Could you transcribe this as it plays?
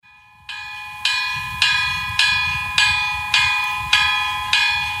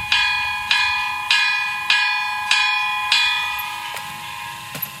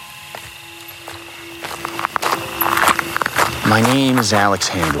is Alex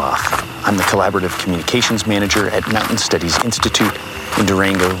Handloff. I'm the Collaborative Communications Manager at Mountain Studies Institute in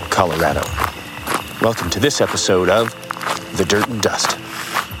Durango, Colorado. Welcome to this episode of The Dirt and Dust.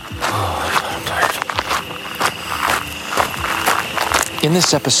 I'm tired. In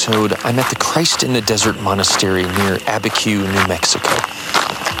this episode, I'm at the Christ in the Desert Monastery near Abiquiu, New Mexico.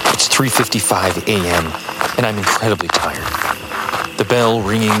 It's 3:55 a.m., and I'm incredibly tired. The bell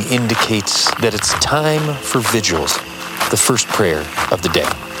ringing indicates that it's time for vigils, the first prayer of the day.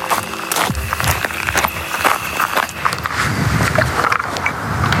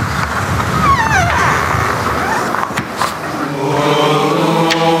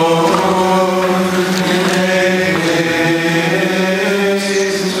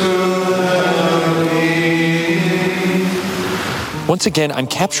 Once again, I'm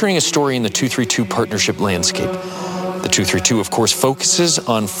capturing a story in the 232 partnership landscape. The 232, of course, focuses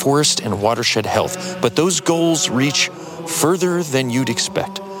on forest and watershed health, but those goals reach further than you'd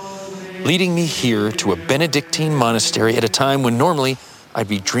expect, leading me here to a Benedictine monastery at a time when normally I'd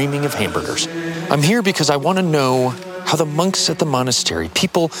be dreaming of hamburgers. I'm here because I want to know how the monks at the monastery,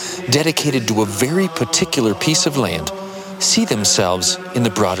 people dedicated to a very particular piece of land, see themselves in the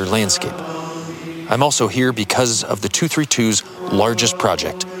broader landscape. I'm also here because of the 232's largest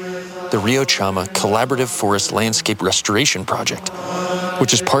project, the Rio Chama Collaborative Forest Landscape Restoration Project,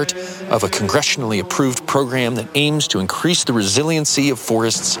 which is part of a congressionally approved program that aims to increase the resiliency of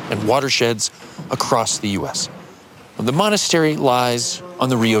forests and watersheds across the U.S. The monastery lies on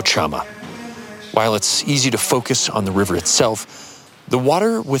the Rio Chama. While it's easy to focus on the river itself, the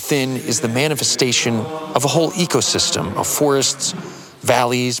water within is the manifestation of a whole ecosystem of forests,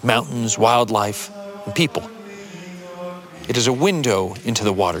 valleys, mountains, wildlife, and people. It is a window into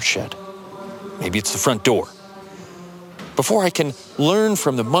the watershed. Maybe it's the front door. Before I can learn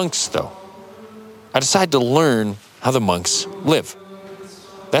from the monks, though, I decide to learn how the monks live.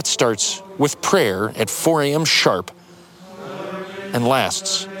 That starts with prayer at 4 a.m. sharp and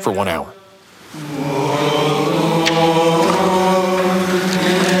lasts for 1 hour.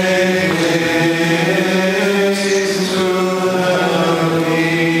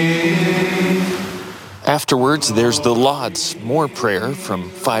 Afterwards, there's the lauds, more prayer from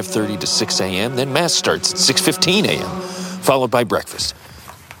 5:30 to 6 a.m., then Mass starts at 6:15 a.m., followed by breakfast.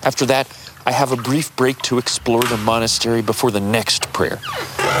 After that, I have a brief break to explore the monastery before the next prayer.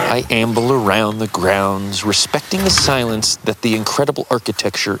 I amble around the grounds, respecting the silence that the incredible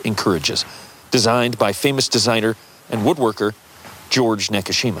architecture encourages, designed by famous designer and woodworker George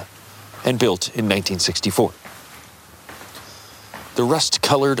Nakashima, and built in 1964. The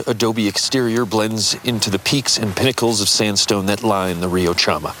rust-colored adobe exterior blends into the peaks and pinnacles of sandstone that line the Rio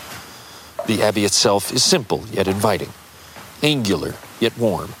Chama. The abbey itself is simple yet inviting, angular yet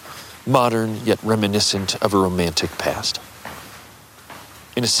warm, modern yet reminiscent of a romantic past.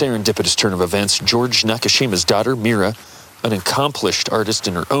 In a serendipitous turn of events, George Nakashima's daughter, Mira, an accomplished artist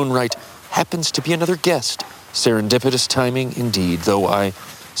in her own right, happens to be another guest. Serendipitous timing indeed, though I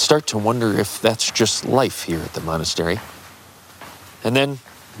start to wonder if that's just life here at the monastery. And then,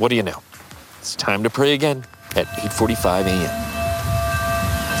 what do you know? It's time to pray again at 8:45 a.m.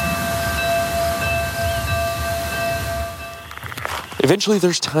 Eventually,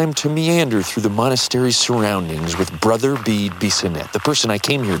 there's time to meander through the monastery's surroundings with Brother Bede Bissonnette, the person I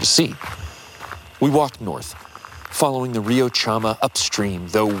came here to see. We walk north, following the Rio Chama upstream,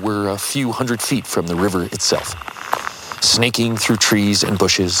 though we're a few hundred feet from the river itself. Snaking through trees and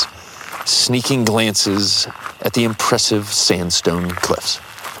bushes, sneaking glances at the impressive sandstone cliffs.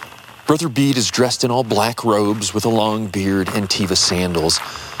 Brother Bede is dressed in all black robes with a long beard and Tiva sandals.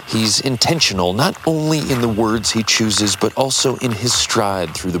 He's intentional not only in the words he chooses, but also in his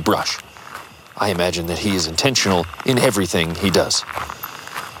stride through the brush. I imagine that he is intentional in everything he does.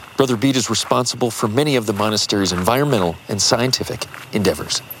 Brother Bede is responsible for many of the monastery's environmental and scientific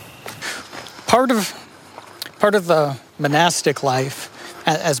endeavors. Part of the monastic life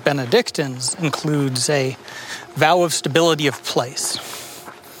as Benedictines includes a vow of stability of place.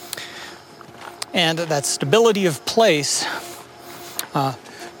 And that stability of place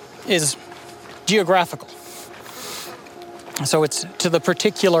is geographical. So it's to the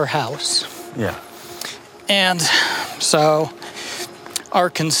particular house. Yeah. And so our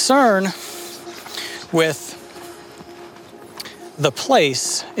concern with the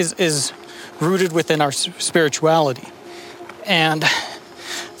place is rooted within our spirituality. And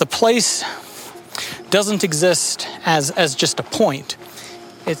the place doesn't exist as just a point.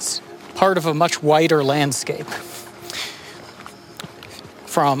 It's part of a much wider landscape.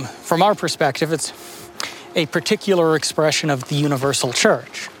 From our perspective, it's a particular expression of the universal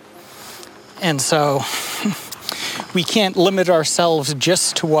church. And so we can't limit ourselves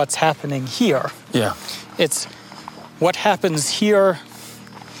just to what's happening here. Yeah. It's what happens here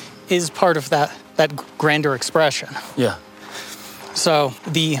is part of that grander expression. Yeah. So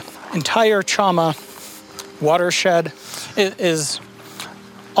the entire Chama watershed is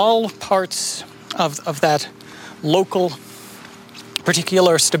all parts of that local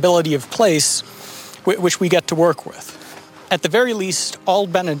particular stability of place which we get to work with. At the very least, all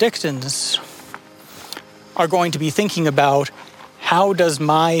Benedictines are going to be thinking about how does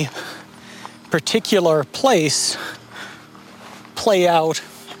my particular place play out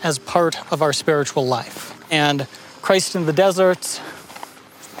as part of our spiritual life. And Christ in the Desert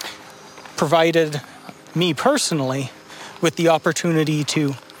provided me personally with the opportunity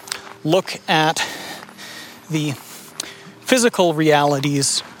to look at the physical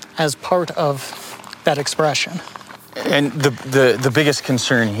realities as part of that expression. And the biggest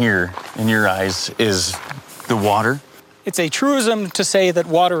concern here in your eyes is the water? It's a truism to say that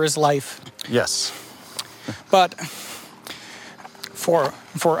water is life. Yes. But for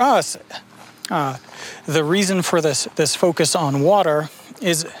us, the reason for this focus on water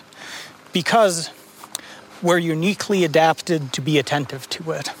is because we're uniquely adapted to be attentive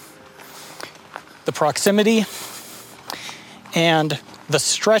to it. The proximity and the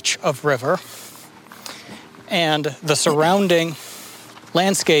stretch of river and the surrounding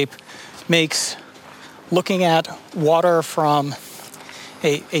landscape makes looking at water from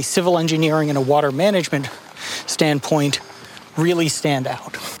a civil engineering and a water management standpoint really stand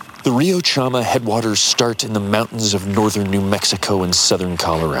out. The Rio Chama headwaters start in the mountains of northern New Mexico and southern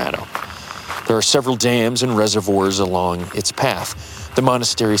Colorado. There are several dams and reservoirs along its path. The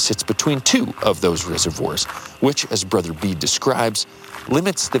monastery sits between two of those reservoirs, which, as Brother Bede describes,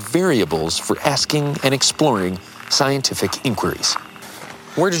 limits the variables for asking and exploring scientific inquiries.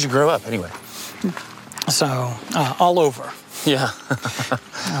 Where did you grow up, anyway? So, all over. Yeah.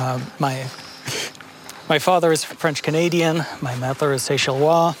 My father is French Canadian. My mother is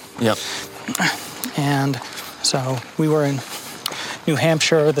Seychellois. Yep. And so we were in New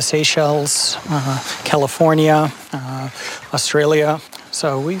Hampshire, the Seychelles, California, Australia.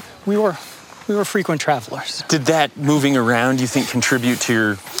 So we were frequent travelers. Did that moving around, you think, contribute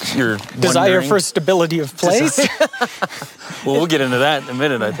to your desire wondering? for stability of place? Well, we'll get into that in a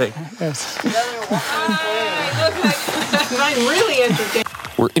minute, I think. Yes. I'm really entertained.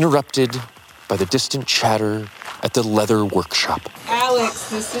 We're interrupted by the distant chatter at the leather workshop. Alex,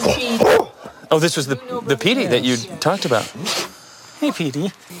 this is Pete. Oh, this was the Petey that you talked about. Hey,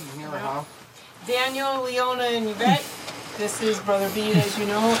 Petey. Daniel, Leona, and Yvette. This is Brother Bede, as you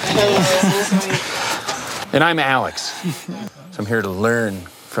know. And this is my... And I'm Alex. So I'm here to learn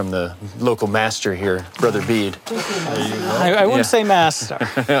from the local master here, Brother Bede. I wouldn't say master.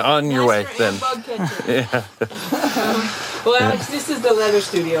 On your way, then. Bug catcher. Yeah. Well, Alex, this is the leather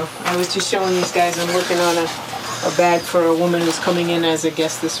studio. I was just showing these guys I'm working on a bag for a woman who's coming in as a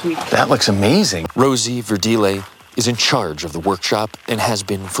guest this week. That looks amazing. Rosie Verdile is in charge of the workshop and has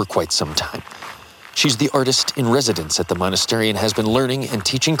been for quite some time. She's the artist in residence at the monastery and has been learning and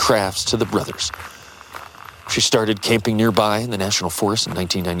teaching crafts to the brothers. She started camping nearby in the National Forest in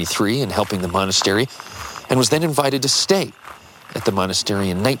 1993 and helping the monastery, and was then invited to stay at the monastery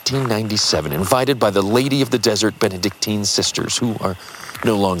in 1997, invited by the Lady of the Desert Benedictine sisters, who are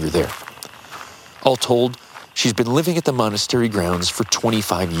no longer there. All told, she's been living at the monastery grounds for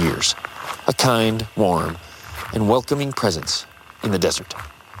 25 years, a kind, warm, and welcoming presence in the desert.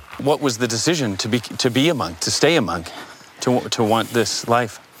 What was the decision to be a monk, to stay a monk, to want this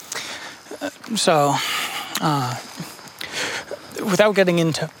life? So, without getting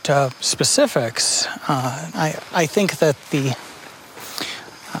into specifics, I think that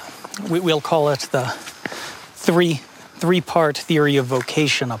we'll call it the three-part theory of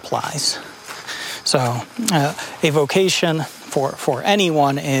vocation applies. So, a vocation for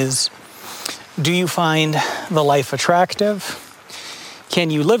anyone is, do you find the life attractive? Can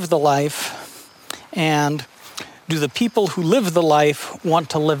you live the life? And do the people who live the life want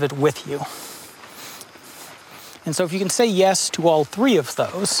to live it with you? And so if you can say yes to all three of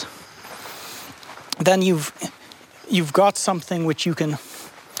those, then you've got something which you can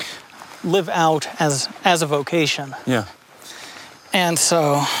live out as a vocation. Yeah. And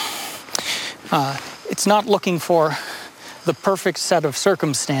so it's not looking for the perfect set of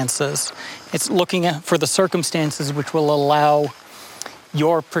circumstances. It's looking for the circumstances which will allow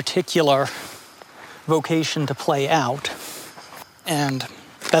your particular vocation to play out. And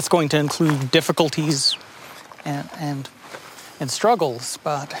that's going to include difficulties and struggles,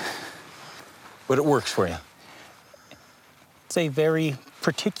 but it works for you. it's a very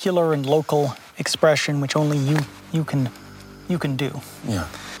particular and local expression which only you can do. Yeah.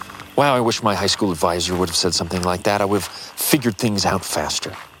 Wow, I wish my high school advisor would have said something like that. I would have figured things out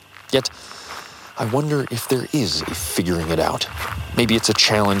faster. Yet, I wonder if there is a figuring it out. Maybe it's a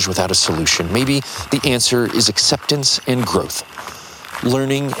challenge without a solution. Maybe the answer is acceptance and growth.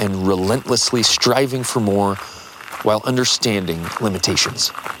 Learning and relentlessly striving for more while understanding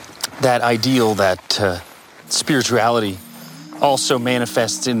limitations. That ideal that spirituality also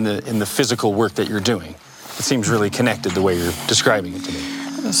manifests in the physical work that you're doing. It seems really connected the way you're describing it to me.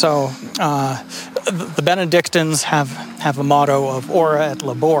 So the Benedictines have a motto of ora et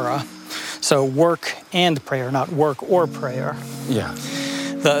labora, so work and prayer, not work or prayer. Yeah.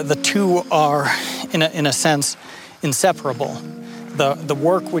 The two are, in a sense, inseparable. The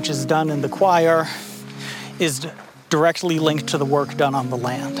work which is done in the choir is directly linked to the work done on the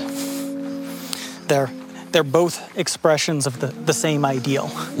land. They're both expressions of the same ideal.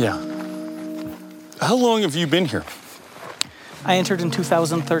 Yeah. How long have you been here? I entered in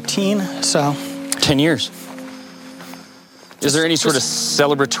 2013, so... 10 years. Is there any sort of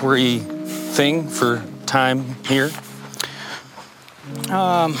celebratory thing for time here?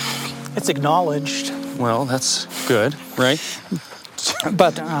 It's acknowledged. Well, that's good, right?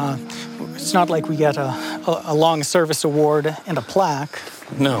 But it's not like we get a long service award and a plaque.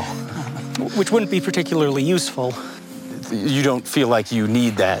 No. Which wouldn't be particularly useful. You don't feel like you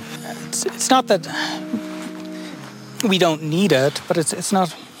need that? It's not that we don't need it, but it's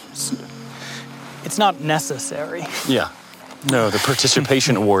not necessary. Yeah. No, the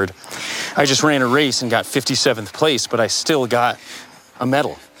participation award. I just ran a race and got 57th place, but I still got a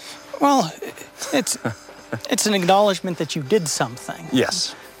medal. Well, it's an acknowledgement that you did something.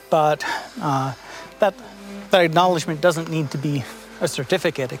 Yes. But that acknowledgement doesn't need to be a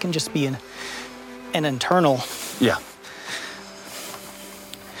certificate. It can just be an internal. Yeah.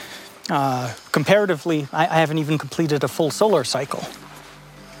 Comparatively, I haven't even completed a full solar cycle.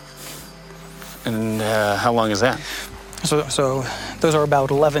 And how long is that? So those are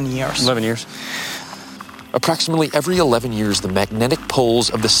about 11 years. 11 years. Approximately every 11 years, the magnetic poles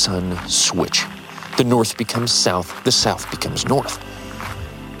of the sun switch. The north becomes south, the south becomes north.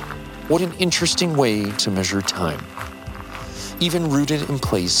 What an interesting way to measure time. Even rooted in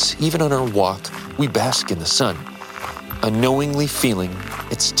place, even on our walk, we bask in the sun, unknowingly feeling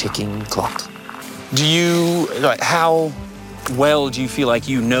its ticking clock. How well do you feel like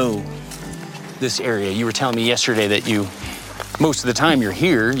you know this area? You were telling me yesterday that most of the time you're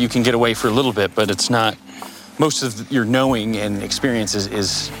here, you can get away for a little bit, but it's not, most of your knowing and experience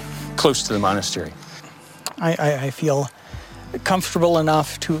is close to the monastery. I feel comfortable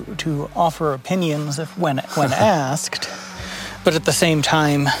enough to offer opinions when asked, but at the same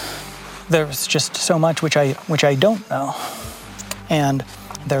time, there's just so much which I don't know, and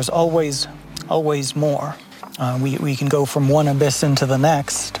there's always more. We can go from one abyss into the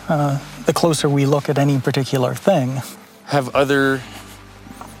next, the closer we look at any particular thing. Have other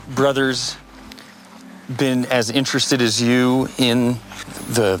brothers been as interested as you in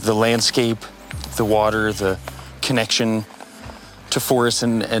the landscape, the water, the connection to forests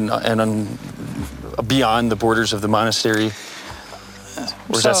and beyond the borders of the monastery?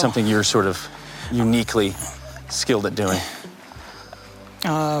 Or is that something you're sort of uniquely skilled at doing?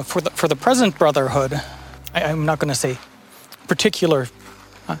 For the present brotherhood, I'm not going to say particularly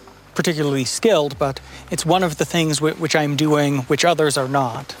skilled, but it's one of the things which I'm doing which others are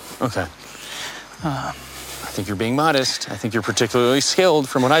not. Okay. I think you're being modest. I think you're particularly skilled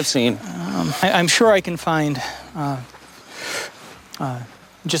from what I've seen. I'm sure I can find,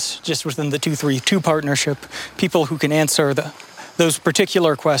 just within the 232 partnership, people who can answer those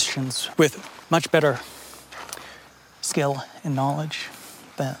particular questions with much better skill and knowledge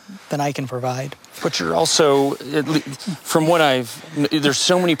than I can provide. But you're also, from what there's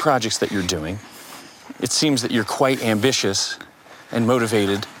so many projects that you're doing. It seems that you're quite ambitious and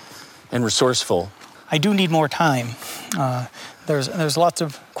motivated and resourceful. I do need more time. There's lots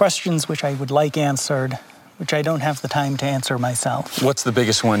of questions which I would like answered, which I don't have the time to answer myself. What's the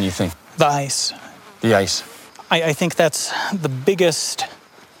biggest one, you think? The ice. The ice. I think that's the biggest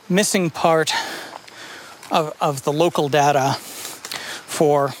missing part of the local data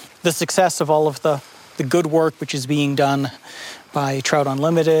for the success of all of the good work which is being done by Trout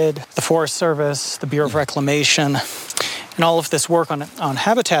Unlimited, the Forest Service, the Bureau of Reclamation, and all of this work on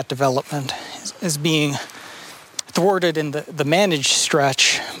habitat development is being thwarted in the managed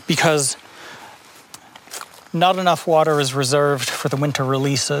stretch because not enough water is reserved for the winter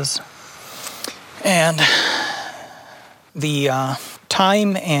releases. And the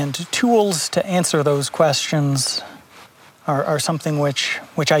time and tools to answer those questions are something which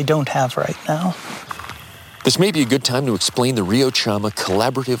I don't have right now. This may be a good time to explain the Rio Chama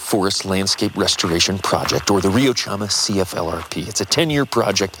Collaborative Forest Landscape Restoration Project, or the Rio Chama CFLRP. It's a 10-year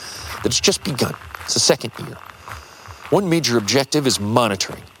project that's just begun. It's the second year. One major objective is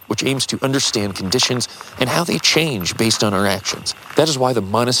monitoring, which aims to understand conditions and how they change based on our actions. That is why the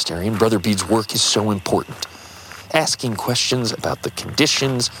monastery and Brother Bede's work is so important. Asking questions about the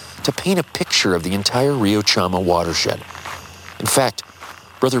conditions to paint a picture of the entire Rio Chama watershed. In fact,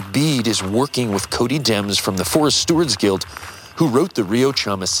 Brother Bede is working with Cody Dems from the Forest Stewards Guild, who wrote the Rio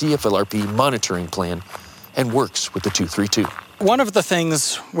Chama CFLRP monitoring plan and works with the 232. One of the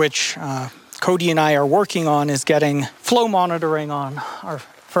things which Cody and I are working on is getting flow monitoring on our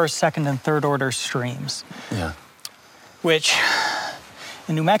first, second, and third order streams. Yeah. Which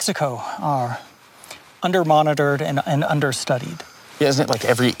in New Mexico are under-monitored and understudied. Yeah, isn't it like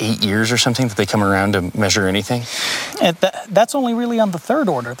every 8 years or something that they come around to measure anything? That's only really on the third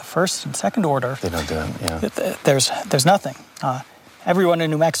order. The first and second order, They don't do it, yeah. There's nothing. Everyone in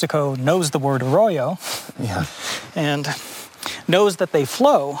New Mexico knows the word arroyo, Yeah. and knows that they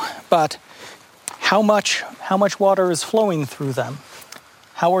flow, but how much water is flowing through them?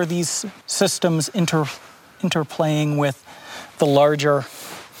 How are these systems interplaying with the larger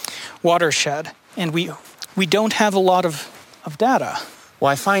watershed? And we don't have a lot of data. Well,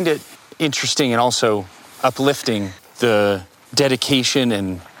 I find it interesting and also uplifting the dedication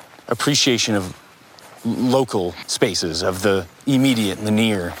and appreciation of local spaces, of the immediate and the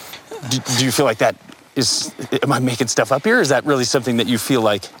near. Do you feel like that is, am I making stuff up here? Or is that really something that you feel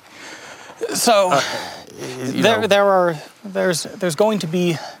like? So there's going to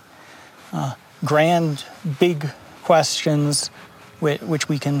be grand, big questions which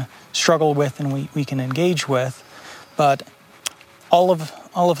we can struggle with and we can engage with, but all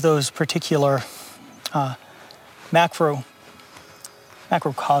of those particular macrocosmic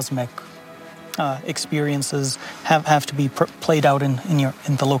experiences have to be played out in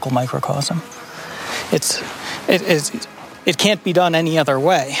the local microcosm. It can't be done any other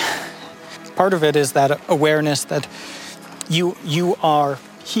way. Part of it is that awareness that you are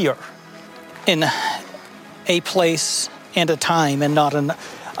here in a place and a time, and not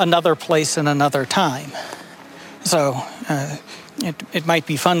another place and another time. So it might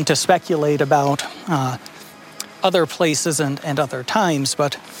be fun to speculate about other places and other times,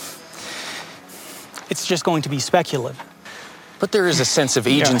 but it's just going to be speculative. But there is a sense of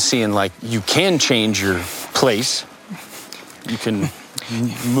agency in, like, you can change your place. You can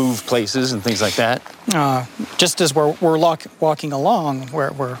move places and things like that. Just as we're walking along,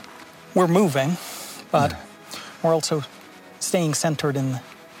 we're moving, but we're also staying centered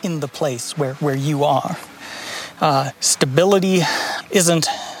in the place where you are. Stability isn't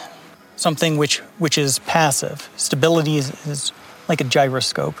something which is passive. Stability is like a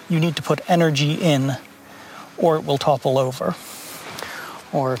gyroscope. You need to put energy in, or it will topple over.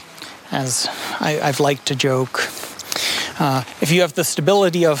 Or, as I've liked to joke, if you have the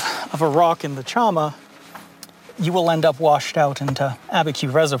stability of a rock in the Chama, you will end up washed out into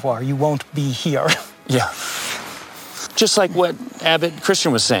Abiquiu Reservoir. You won't be here. Yeah. Just like what Abbot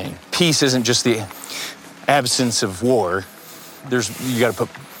Christian was saying, peace isn't just the absence of war. You got to put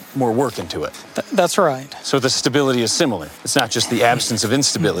more work into it. That's right. So the stability is similar. It's not just the absence of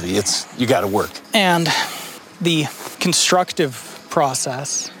instability. It's you got to work. And the constructive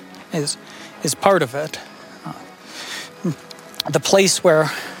process is part of it. The place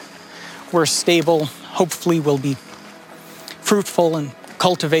where we're stable, hopefully, will be fruitful and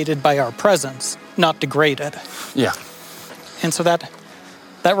cultivated by our presence, not degraded. Yeah. And so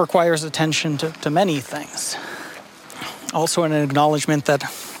that requires attention to many things. Also an acknowledgement that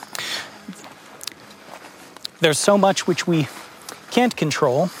there's so much which we can't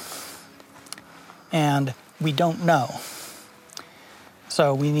control and we don't know.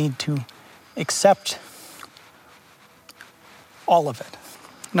 So we need to accept all of it,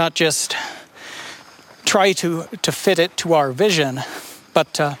 not just try to fit it to our vision,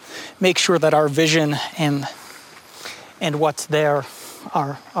 but make sure that our vision and what's there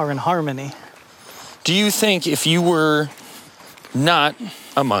are in harmony. Do you think if you were not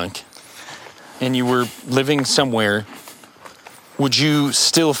a monk and you were living somewhere, would you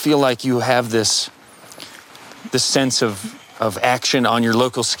still feel like you have this sense of action on your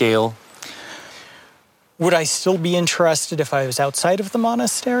local scale? Would I still be interested if I was outside of the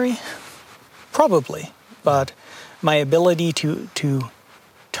monastery? Probably, but my ability to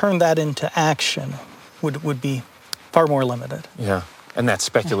turn that into action would be far more limited. Yeah, and that's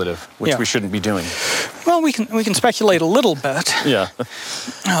speculative, which we shouldn't be doing. Well, we can speculate a little bit. Yeah.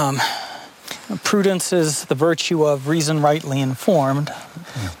 prudence is the virtue of reason rightly informed.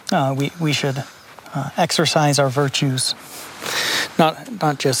 We should exercise our virtues,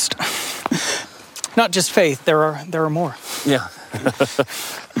 not just faith. There are more. Yeah.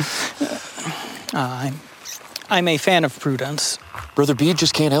 I'm a fan of prudence. Brother Bede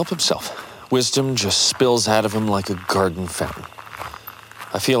just can't help himself. Wisdom just spills out of him like a garden fountain.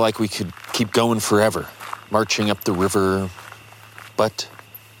 I feel like we could keep going forever, marching up the river, but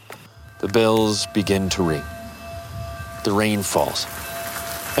the bells begin to ring. The rain falls,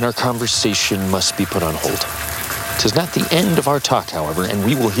 and our conversation must be put on hold. 'Tis not the end of our talk, however, and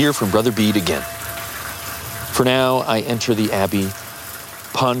we will hear from Brother Bede again. For now, I enter the Abbey,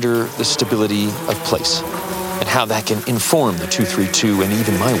 ponder the stability of place, and how that can inform the 232 and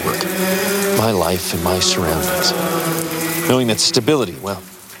even my work, my life and my surroundings. Knowing that stability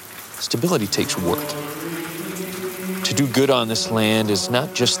takes work. To do good on this land is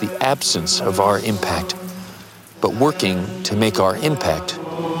not just the absence of our impact, but working to make our impact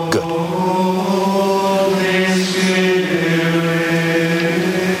good.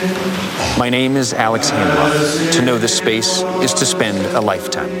 My name is Alex Hanlock. To know this space is to spend a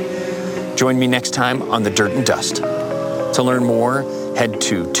lifetime. Join me next time on The Dirt and Dust. To learn more, head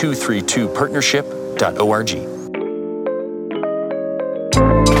to 232partnership.org.